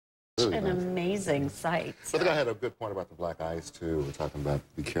an amazing sight. I think I had a good point about the black ice, too. We're talking about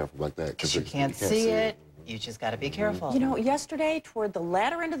be careful like that. Because you can't see it. You just got to be careful. You know, yesterday, toward the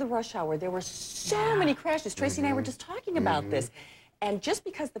latter end of the rush hour, there were so many crashes. Tracy and I were just talking about this. And just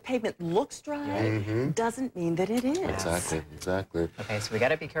because the pavement looks dry doesn't mean that it is. Exactly, exactly. Okay, so we got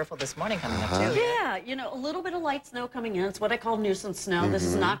to be careful this morning coming up, too. Yeah, you know, a little bit of light snow coming in. It's what I call nuisance snow. This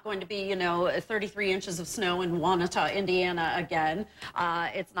is not going to be, you know, 33 inches of snow in Wanata, Indiana again.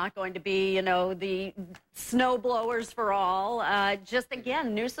 It's not going to be, you know, the snow blowers for all. Just,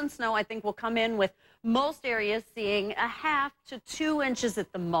 again, nuisance snow, I think, will come in with most areas seeing 1/2 to 2 inches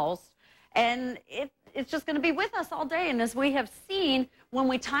at the most. And it's just going to be with us all day. And as we have seen, when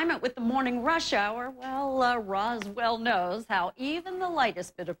we time it with the morning rush hour, well, Roswell knows how even the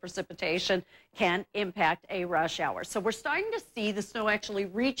lightest bit of precipitation can impact a rush hour. So we're starting to see the snow actually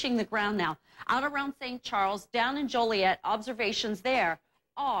reaching the ground now. Out around St. Charles, down in Joliet, observations there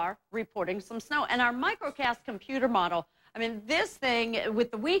are reporting some snow. And our microcast computer model, I mean, this thing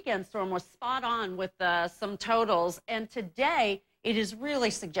with the weekend storm was spot on with some totals. And today, it is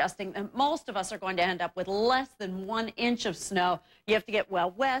really suggesting that most of us are going to end up with less than 1 inch of snow. You have to get well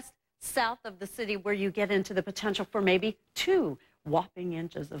west, south of the city, where you get into the potential for maybe 2 whopping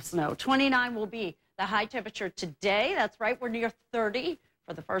inches of snow. 29 will be the high temperature today. That's right, we're near 30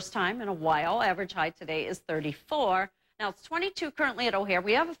 for the first time in a while. Average high today is 34. Now, it's 22 currently at O'Hare.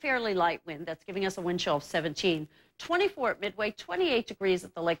 We have a fairly light wind that's giving us a wind chill of 17. 24 at Midway, 28 degrees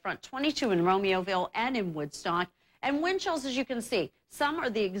at the lakefront, 22 in Romeoville and in Woodstock. And wind chills, as you can see, some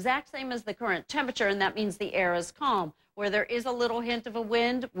are the exact same as the current temperature, and that means the air is calm. Where there is a little hint of a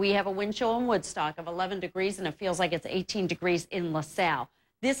wind, we have a wind chill in Woodstock of 11 degrees, and it feels like it's 18 degrees in LaSalle.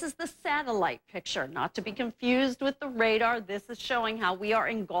 This is the satellite picture, not to be confused with the radar. This is showing how we are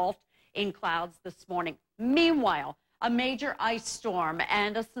engulfed in clouds this morning. Meanwhile, a major ice storm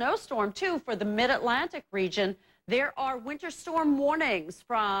and a snowstorm, too, for the mid-Atlantic region. There are winter storm warnings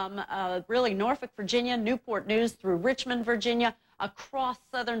from really Norfolk, Virginia, Newport News through Richmond, Virginia, across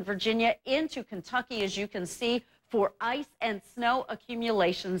southern Virginia into Kentucky, as you can see, for ice and snow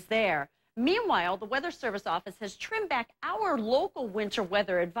accumulations there. Meanwhile, the Weather Service Office has trimmed back our local winter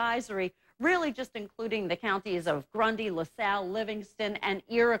weather advisory, really just including the counties of Grundy, LaSalle, Livingston, and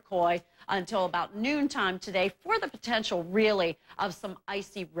Iroquois until about noontime today for the potential, really, of some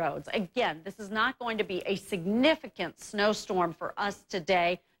icy roads. Again, this is not going to be a significant snowstorm for us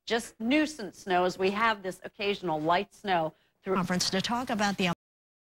today, just nuisance snow as we have this occasional light snow through. Conference to talk about the